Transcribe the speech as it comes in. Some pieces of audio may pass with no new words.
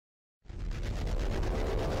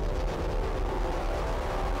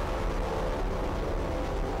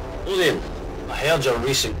Lowthian, I heard your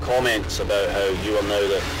recent comments about how you are now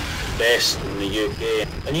the best in the UK,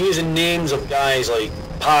 and you're using names of guys like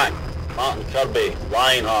Pac, Martin Kirby,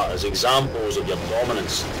 Lionheart as examples of your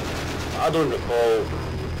dominance. I don't recall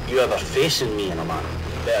you ever facing me in a match.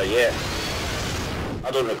 Better yet,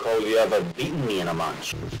 I don't recall you ever beating me in a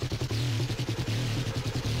match.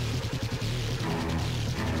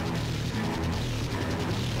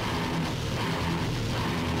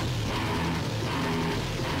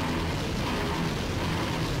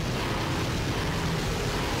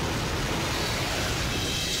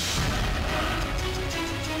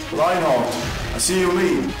 Lionheart, I see you and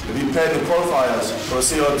me have been paired in qualifiers for the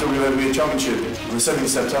CRW Heavyweight Championship on the 7th of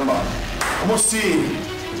September. I must say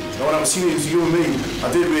that when I was seeing you and me,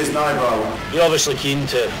 I did raise an eyebrow. You're obviously keen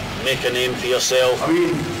to make a name for yourself. I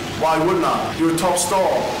mean, why wouldn't I? You're a top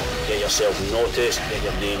star. Get yourself noticed, get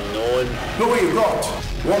your name known. Look what you've got.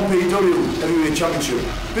 1PW Heavyweight Championship,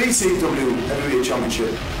 BCW Heavyweight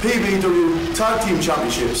Championship, PBW Tag Team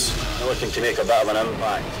Championships. You're looking to make a bit of an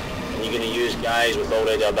impact. And you're going to use guys with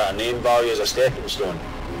already a bit of name value as a stepping stone.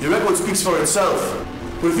 Your record speaks for itself.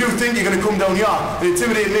 But if you think you're going to come down here and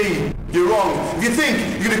intimidate me, you're wrong. If you think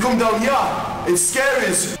you're going to come down here and scare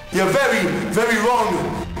us, you're very, very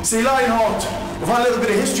wrong. See, Lionheart, we've had a little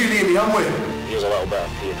bit of history lately, haven't we? Here's a little bit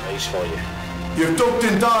of advice for you. You've ducked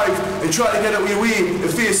and dived and tried to get out of your way and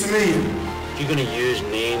face me. If you're going to use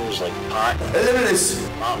names like Pac, Limitless,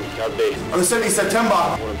 Martin Kirby, on the 7th of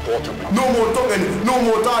September, more importantly, no more ducking, no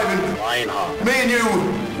more diving. Lionheart, Me and you,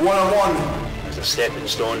 one-on-one. as a stepping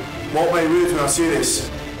stone. Mark my words when I say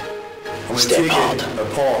this. I'm going to take it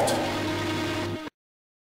apart.